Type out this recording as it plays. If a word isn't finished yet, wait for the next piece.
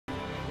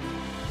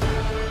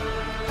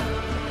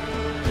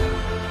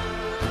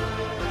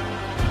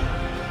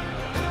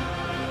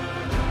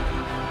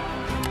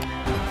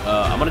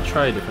gonna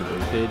try a different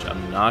room page.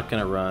 I'm not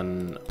gonna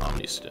run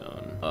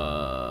Omnistone.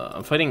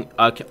 I'm fighting.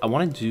 I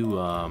want to do.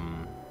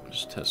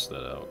 Just test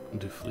that out.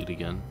 Do Fleet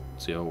again.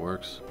 See how it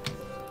works.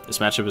 This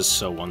matchup is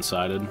so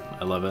one-sided.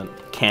 I love it.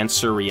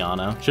 Cancer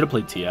Rihanna. Should have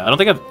played Tia. I don't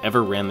think I've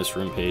ever ran this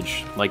room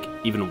page, like,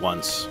 even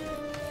once.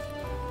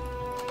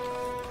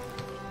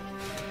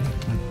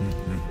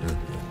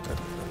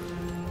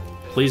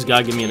 Please,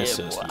 God, give me an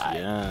assist.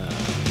 Yeah.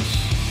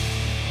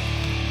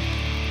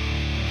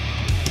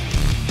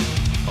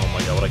 Oh my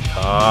god, what a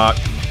cock.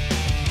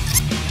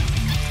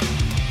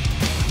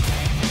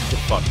 Good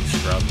fucking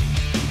scrub.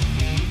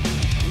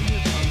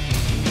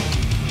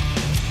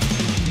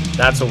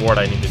 That's a ward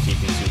I need to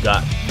TP to.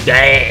 God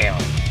damn!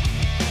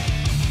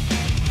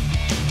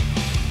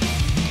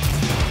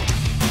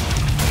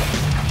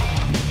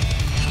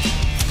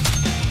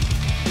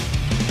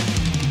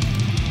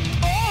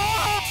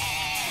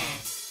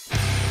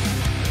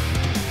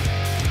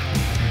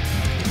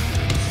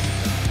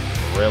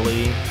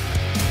 Really?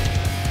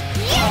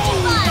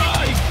 Oh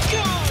my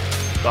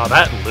god! Wow,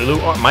 that Lulu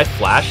art, my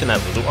flash and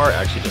that Lulu art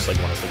actually just like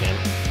won us the game.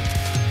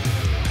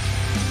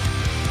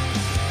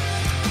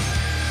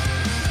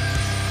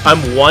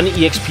 I'm 1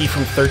 EXP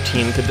from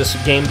 13. Could this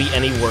game be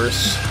any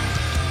worse?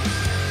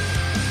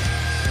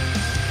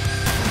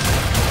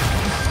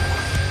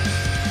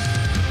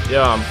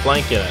 Yeah, I'm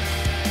flanking it.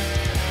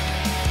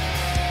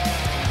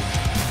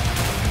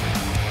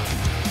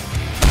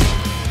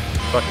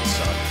 Fucking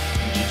suck.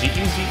 GG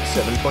easy,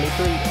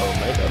 723. Oh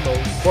my god, no.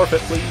 Forfeit,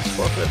 please.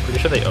 Forfeit. Pretty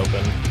sure they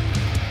open.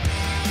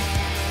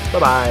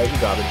 Bye-bye, you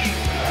garbage.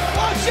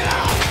 Watch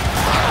out!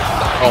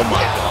 Oh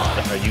my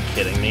god, are you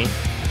kidding me?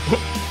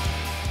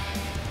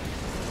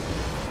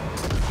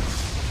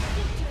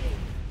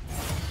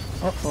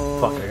 Uh-oh.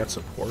 Fuck, I got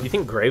support. You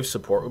think Grave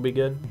support would be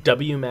good?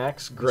 W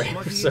max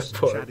Grave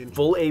support.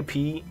 Full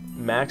AP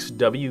max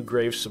W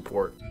Grave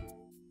support.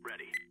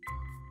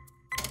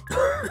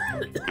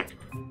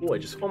 Oh,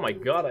 oh my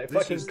god, I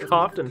fucking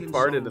coughed and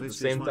farted at the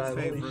same time.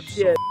 Holy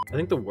shit. I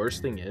think the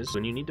worst thing is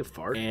when you need to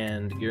fart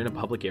and you're in a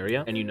public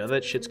area and you know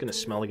that shit's gonna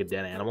smell like a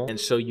dead animal, and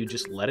so you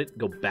just let it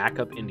go back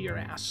up into your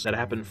ass. That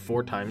happened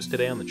 4 times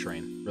today on the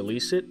train.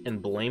 Release it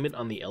and blame it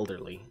on the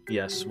elderly.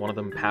 Yes, one of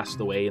them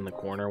passed away in the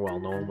corner while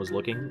no one was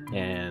looking,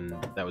 and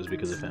that was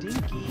because of him.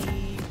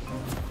 Stinky.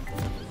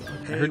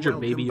 I heard your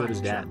baby Yoda's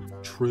dad.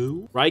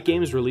 True? Riot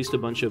Games released a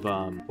bunch of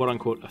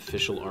quote-unquote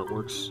official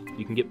artworks.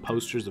 You can get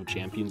posters of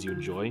champions you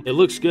enjoy. It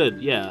looks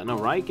good, yeah. No,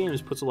 Riot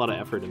Games puts a lot of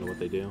effort into what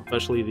they do,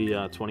 especially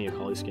the 20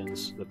 Akali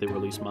skins that they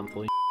release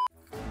monthly.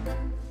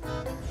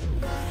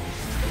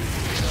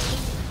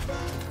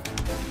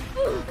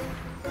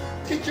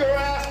 Get your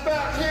ass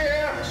back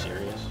here! Are you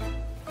serious?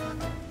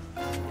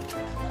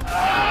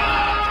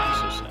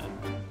 So sad.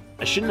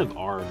 I shouldn't have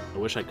R'd. I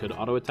wish I could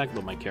auto-attack,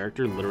 but my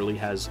character literally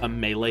has a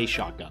melee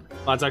shotgun.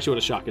 Well, that's actually what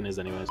a shotgun is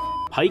anyways.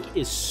 Pyke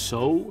is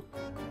so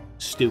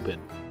stupid.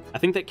 I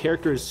think that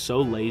character is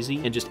so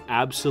lazy and just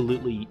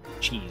absolutely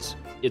cheese.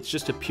 It's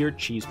just a pure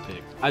cheese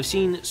pick. I've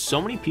seen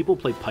so many people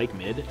play Pyke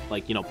mid,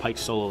 like, you know, Pyke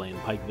solo lane,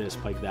 Pyke this,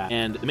 Pyke that.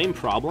 And the main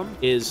problem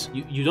is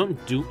you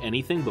don't do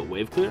anything but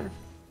wave clear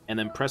and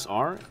then press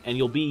R and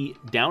you'll be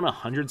down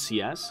 100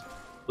 CS,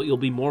 but you'll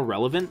be more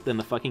relevant than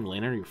the fucking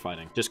laner you're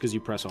fighting just because you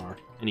press R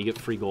and you get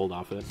free gold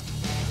off it.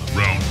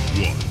 Round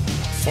 1,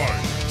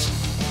 fight!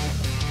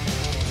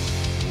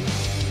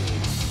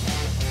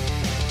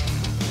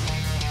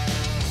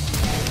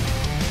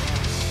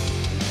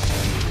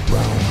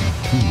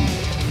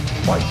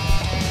 Fight.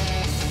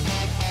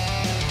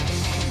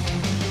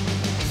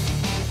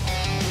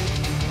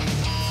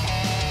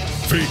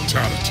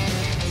 Fatality.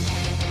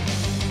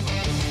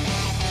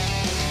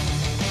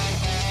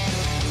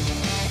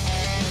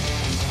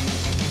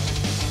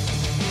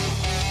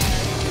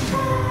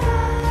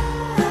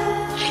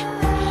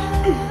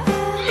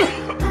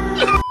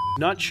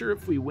 Not sure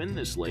if we win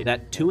this late.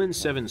 That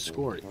 2-7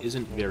 score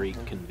isn't very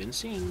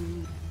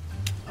convincing.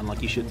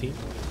 Unlucky shit team.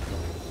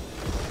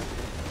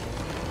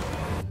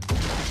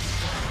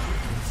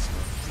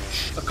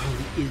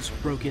 Akali is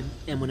broken,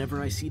 and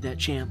whenever I see that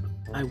champ,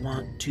 I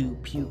want to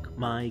puke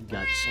my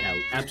guts out.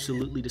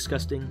 Absolutely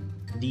disgusting.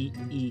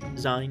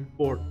 Design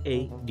for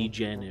a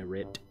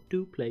degenerate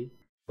to play.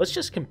 Let's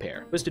just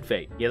compare. Twisted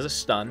Fate. He has a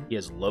stun. He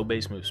has low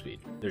base move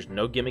speed. There's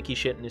no gimmicky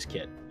shit in his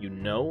kit. You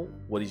know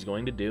what he's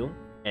going to do,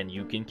 and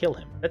you can kill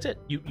him. That's it.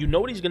 You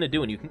know what he's going to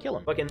do, and you can kill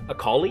him. Fucking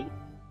Akali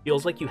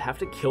feels like you have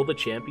to kill the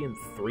champion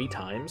 3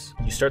 times.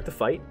 You start the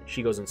fight,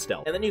 she goes in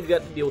stealth. And then you've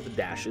got to deal with the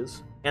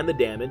dashes, and the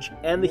damage,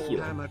 and the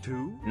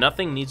healing.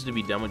 Nothing needs to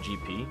be done with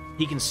GP.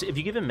 He can, if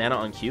you give him mana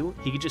on Q,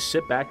 he can just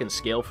sit back and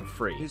scale for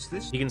free.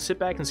 He can sit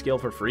back and scale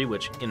for free,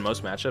 which in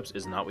most matchups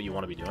is not what you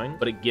want to be doing,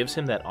 but it gives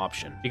him that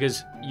option.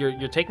 Because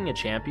you're taking a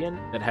champion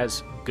that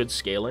has good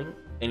scaling,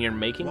 and you're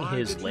making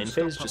his lane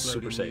phase just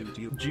super safe.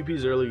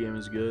 GP's early game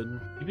is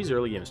good. GP's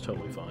early game is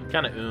totally fine.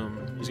 Kinda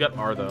He's got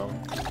R though.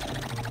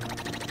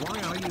 Why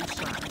are you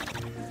sad?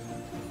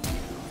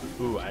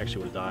 Ooh, I actually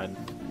would've died.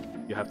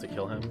 You have to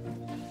kill him.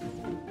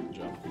 Good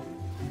job.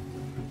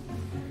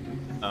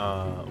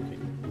 Okay.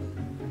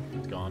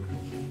 It's gone.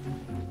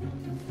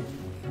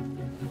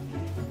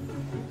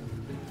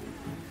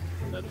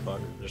 dead fuck.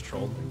 Just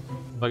trolled.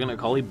 Fucking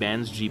Akali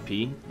bans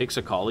GP, picks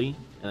Akali,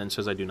 and then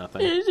says I do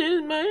nothing. This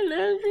is my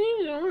last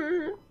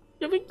resort.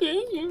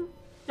 Vacation.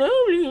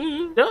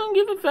 Don't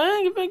give a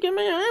fuck if I get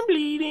my arm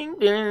bleeding.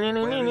 Where is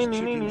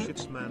chicken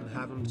shits, man?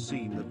 Haven't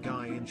seen the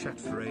guy in chat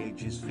for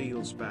ages.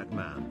 Feels bad,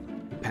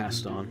 man.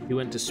 Passed on. He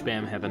went to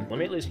spam heaven. Let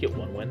me at least get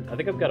one win. I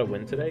think I've got a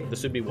win today.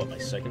 This would be, what, my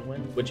second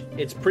win? Which,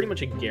 it's pretty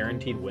much a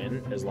guaranteed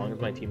win as long as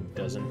my team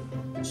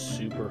doesn't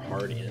super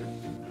hard in.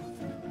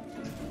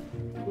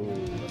 Ooh.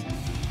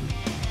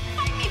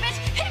 Hit me, bitch!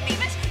 Hit me,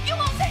 bitch! You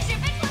won't fix it,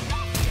 bitch! Let's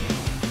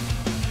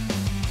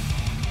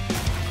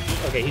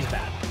go! Okay, he's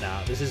bad.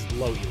 Nah, this is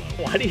low elo.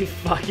 Why did he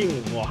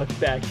fucking walk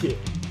back here?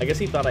 I guess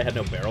he thought I had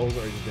no barrels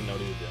or he just didn't know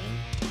what he was doing.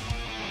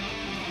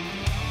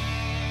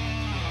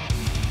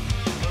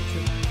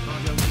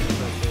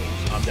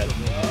 I'm dead.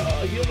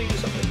 Heal me, do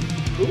something.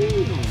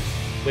 Ooh.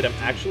 Wait, I'm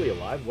actually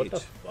alive? What the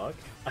fuck?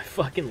 I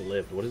fucking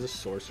lived. What is this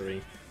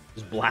sorcery?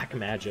 This black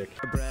magic.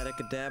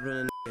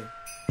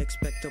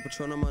 Expecto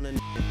Patronum on a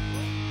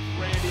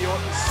Randy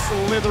Orton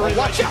slithering.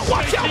 Watch out!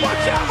 Watch out!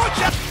 Watch out!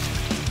 Watch out!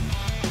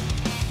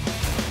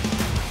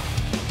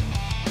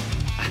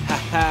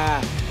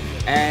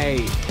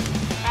 Hey.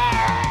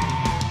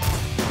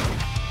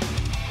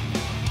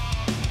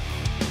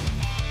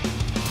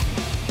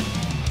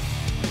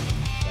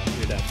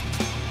 You're dead.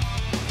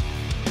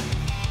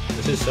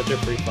 This is such a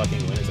free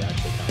fucking win. It's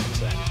actually kind of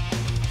insane.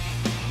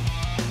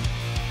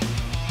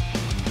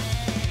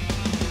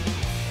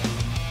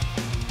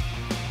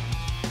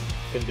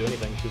 Couldn't do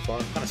anything too far.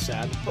 Kind of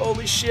sad.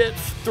 Holy shit.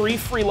 3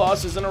 free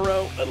losses in a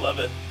row. I love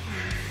it.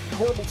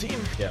 Horrible team.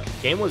 Yeah.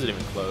 Game wasn't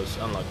even close.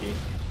 Unlucky.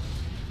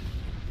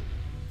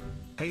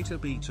 Hater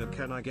Beta,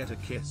 can I get a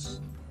kiss?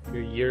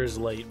 You're years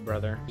late,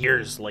 brother.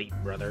 Years late,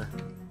 brother.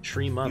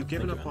 3 months. You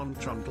given up on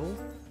Trundle?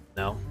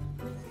 No.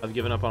 I've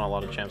given up on a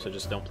lot of champs. I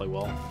just don't play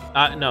well.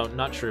 No,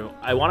 not true.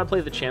 I want to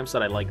play the champs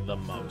that I like the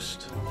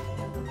most.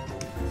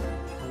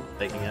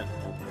 Taking it.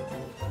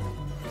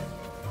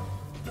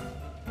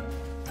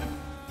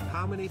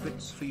 How many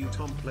bits for you,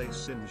 Tom? Play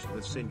Singed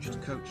the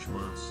Singed Coach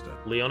Master.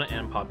 Leona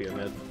and Poppy are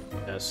mid.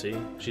 Yeah, see?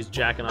 She's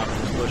jacking off in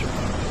this push.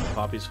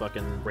 Poppy's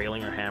fucking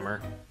railing her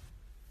hammer.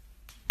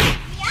 Oh,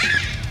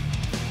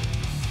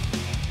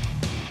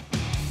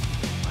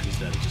 he's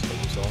dead. He just killed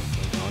himself.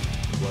 Thank God.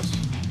 Bless.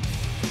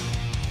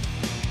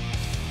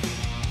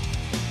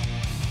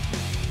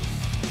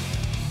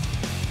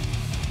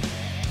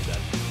 I'm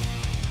dead.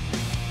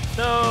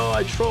 No,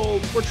 I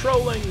trolled. We're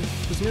trolling.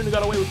 Because Nuna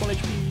got away with 1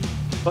 HP.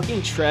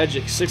 Fucking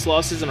tragic. 6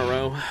 losses in a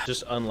row.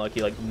 Just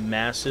unlucky, like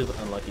massive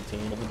unlucky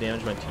team. All the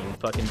damage my team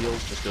fucking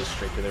deals just goes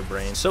straight to their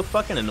brain. So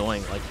fucking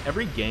annoying. Like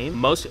every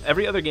game,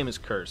 every other game is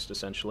cursed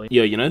essentially.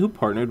 Yo, you know who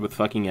partnered with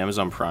fucking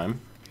Amazon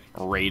Prime?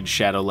 Raid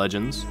Shadow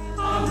Legends.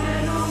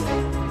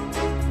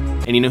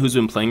 And you know who's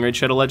been playing Raid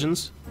Shadow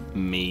Legends?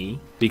 Me.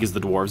 Because the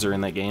dwarves are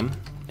in that game.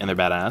 And they're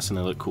badass and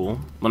they look cool.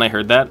 When I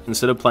heard that,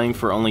 instead of playing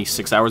for only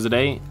 6 hours a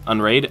day on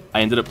Raid,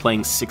 I ended up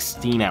playing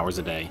 16 hours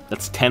a day.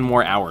 That's 10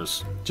 more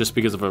hours, just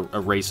because of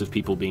a race of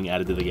people being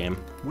added to the game.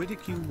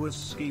 Widdick was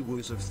ski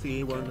was of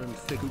Theon and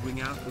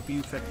figuring out the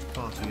Buffect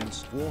party and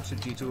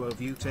strategy to a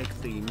view take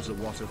themes a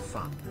what of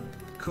fun.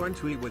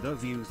 Currently with a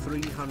view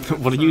 300.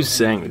 What are you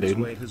saying, dude?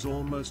 Has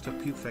almost a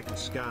Buffect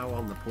scow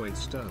on the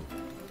Poisto.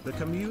 The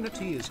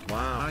community is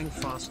dying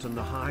fast and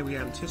the highly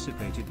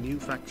anticipated new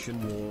faction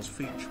wars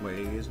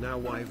featureway is now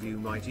why you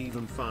might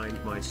even find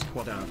my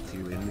squad out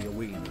you in the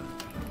arena.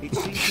 It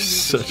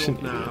seems to you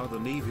now the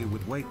Navy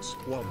would wait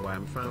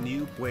Pogwam found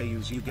you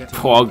ways you get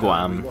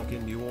Pogwam. Walk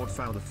in your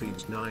found the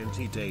feeds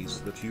 90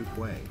 days that you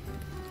play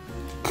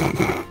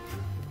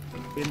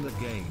in the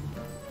game.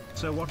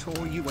 So what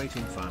are you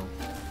waiting for?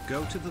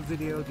 Go to the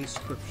video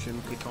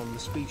description, click on the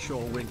speech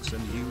or links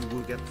and you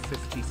will get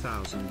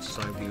 50,000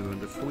 side view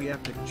and a free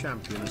epic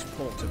champion as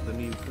part of the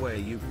new play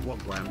you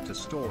Pogwam to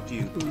store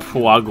you.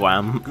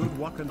 Pogwam. Good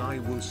luck and I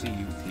will see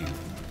you few.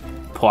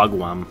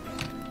 Pogwam.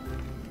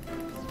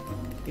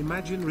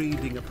 Imagine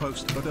reading a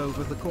post but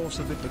over the course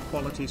of it the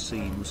quality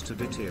seems to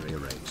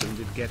deteriorate and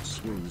it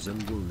gets woos and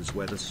woos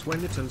where the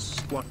Swenitans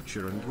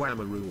squatcher and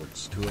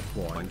whammeroots to a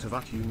point of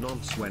at you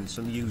non-swens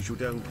and you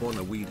don't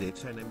wanna weed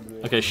it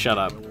anymore. Okay, shut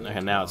up. Okay,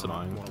 now it's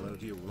annoying.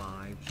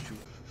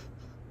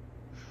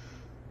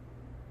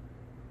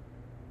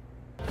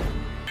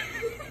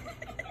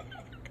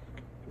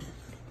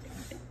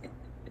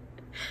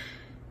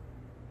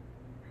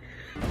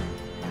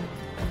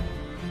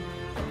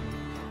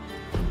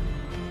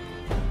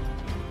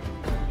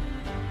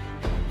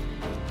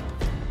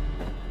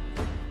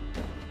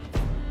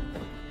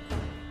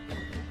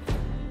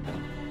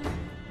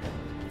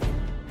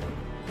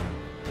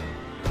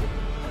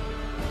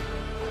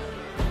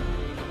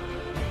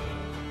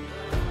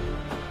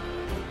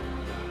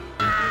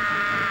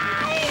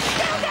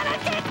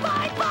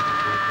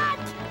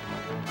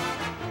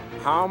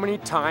 How many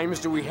times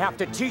do we have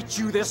to teach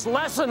you this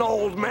lesson,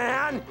 old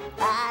man?